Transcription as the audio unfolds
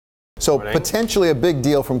So potentially a big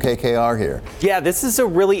deal from KKR here. Yeah, this is a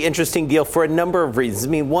really interesting deal for a number of reasons. I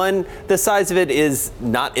mean, one, the size of it is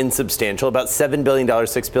not insubstantial, about $7 billion,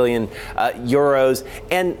 6 billion euros.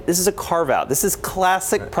 And this is a carve out. This is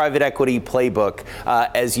classic private equity playbook,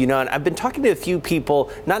 as you know. And I've been talking to a few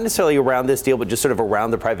people, not necessarily around this deal, but just sort of around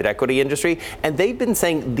the private equity industry. And they've been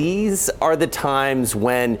saying these are the times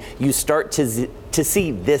when you start to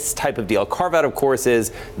see this type of deal. Carve out, of course,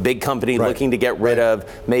 is big company looking to get rid of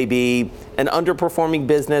maybe an underperforming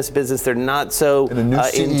business they're not so and a new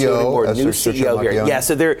CEO, into new CEO here. Yeah,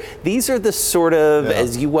 so these are the sort of,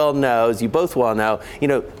 as you well know, as you both well know,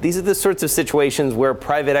 these are the sorts of situations where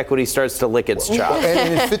private equity starts to lick its chops.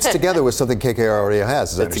 And it fits together with something KKR already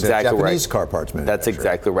has. That's exactly Japanese right. car parts manufacturer. That's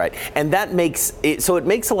exactly right. And that makes it, so it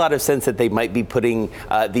makes a lot of sense that they might be putting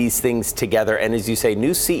these things together. And as you say,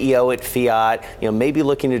 new CEO at Fiat, maybe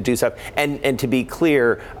looking to do stuff. And to be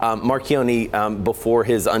clear, Marchioni, before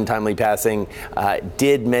his untimely passing,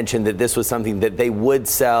 did mention that this was something that they would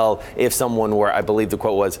sell if someone were, I believe the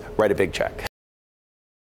quote was, write a big check.